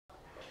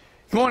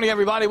Good morning,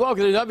 everybody.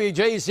 Welcome to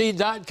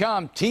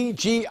WJZ.com.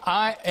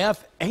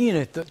 TGIF, ain't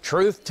it the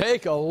truth?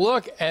 Take a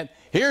look at,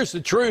 here's the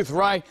truth,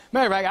 right?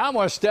 Matter of fact, I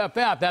want to step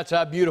out. That's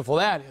how beautiful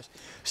that is.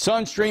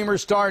 Sun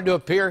streamers starting to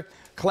appear,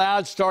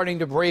 clouds starting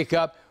to break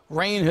up.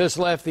 Rain has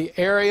left the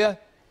area.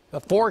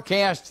 The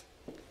forecast,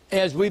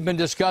 as we've been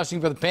discussing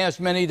for the past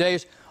many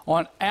days,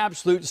 on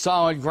absolute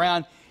solid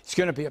ground. It's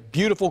going to be a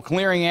beautiful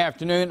clearing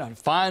afternoon, a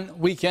fine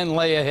weekend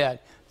lay ahead.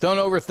 Don't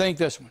overthink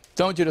this one.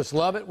 Don't you just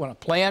love it when a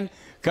plan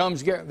comes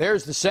together?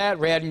 There's the sat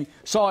rad, and you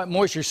saw that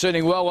moisture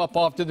sitting well up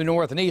off to the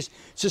north and east.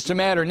 It's just a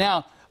matter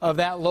now of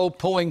that low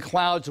pulling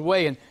clouds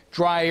away and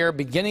dry air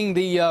beginning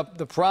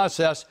the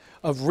process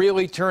of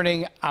really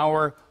turning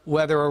our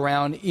weather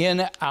around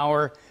in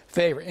our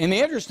favor. And the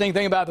interesting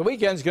thing about the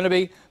weekend is going to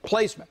be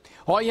placement.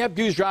 All you have to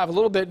do is drive a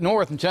little bit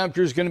north, and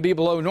temperature is going to be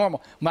below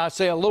normal. I might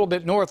say a little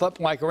bit north,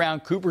 up like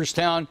around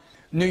Cooperstown,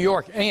 New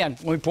York.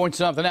 And let me point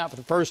something out for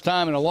the first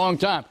time in a long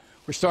time.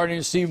 We're starting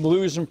to see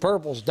blues and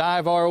purples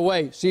dive our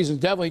way. Season's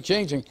definitely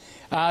changing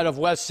out of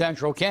west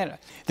central Canada.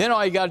 Then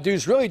all you got to do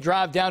is really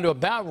drive down to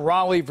about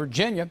Raleigh,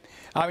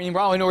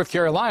 Raleigh, North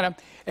Carolina,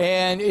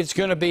 and it's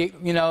going to be,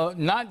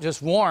 not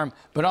just warm,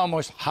 but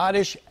almost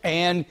hottish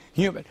and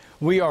humid.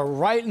 We are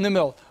right in the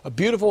middle, a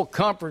beautiful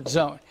comfort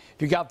zone.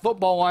 If you got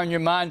football on your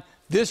mind,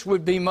 this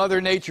would be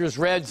Mother Nature's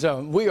red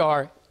zone. We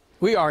are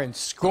in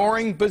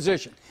scoring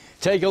position.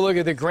 Take a look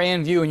at the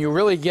grand view, and you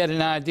really get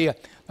an idea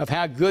of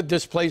how good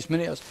this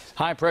placement is.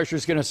 High pressure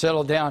is going to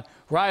settle down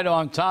right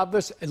on top of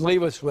us and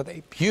leave us with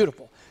a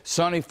beautiful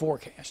sunny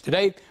forecast.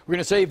 Today, we're going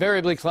to say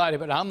variably cloudy,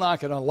 but I'm not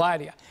going to lie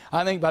to you.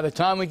 I think by the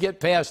time we get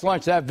past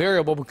lunch, that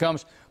variable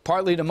becomes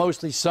partly to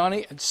mostly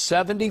sunny at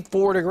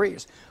 74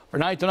 degrees. For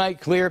night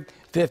tonight, clear,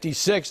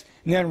 56,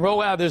 and then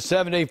roll out this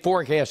 7-day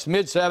forecast.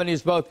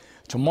 Mid-70s both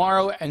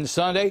tomorrow and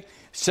Sunday.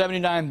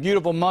 79,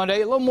 beautiful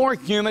Monday. A little more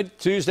humid,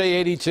 Tuesday,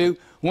 82.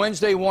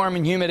 Wednesday, warm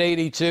and humid,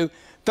 82.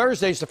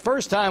 Thursday's the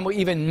first time we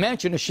even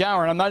mentioned a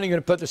shower, and I'm not even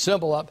going to put the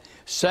symbol up.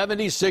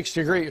 76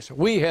 degrees.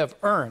 We have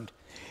earned.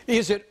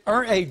 Is it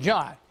earned? Hey,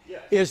 John,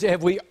 yes.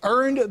 Have we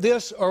earned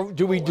this, or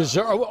do we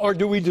deserve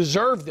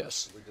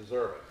this? We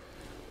deserve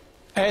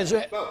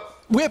it.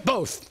 With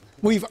both.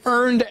 We've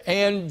earned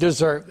and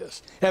deserved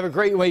this. Have a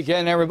great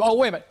weekend, everybody. Oh,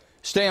 wait a minute.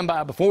 Stand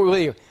by before we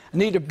leave. I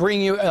need to bring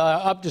you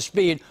up to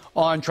speed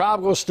on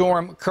Tropical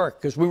Storm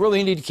Kirk, because we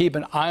really need to keep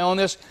an eye on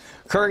this.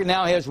 Kirk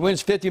now has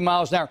winds 50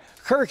 miles an hour.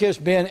 Kirk has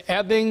been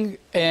ebbing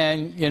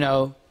and,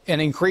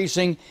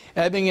 increasing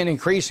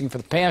for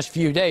the past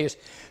few days.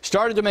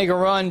 Started to make a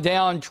run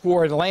down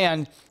toward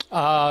land,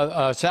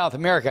 South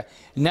America.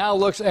 Now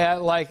looks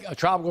at like a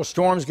tropical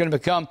storm is going to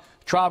become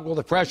tropical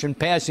depression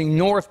passing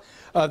north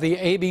of the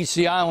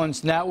ABC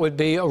Islands, and that would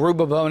be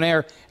Aruba,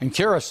 Bonaire, and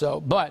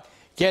Curacao. But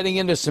getting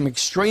into some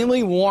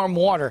extremely warm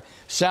water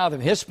south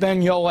of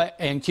Hispaniola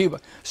and Cuba.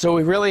 So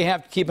we really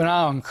have to keep an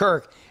eye on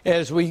Kirk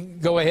as we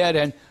go ahead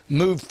and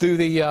move through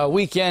the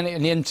weekend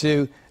and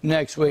into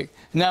next week.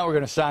 Now we're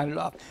going to sign it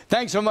off.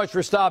 Thanks so much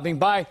for stopping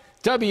by.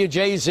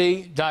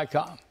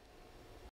 WJZ.com.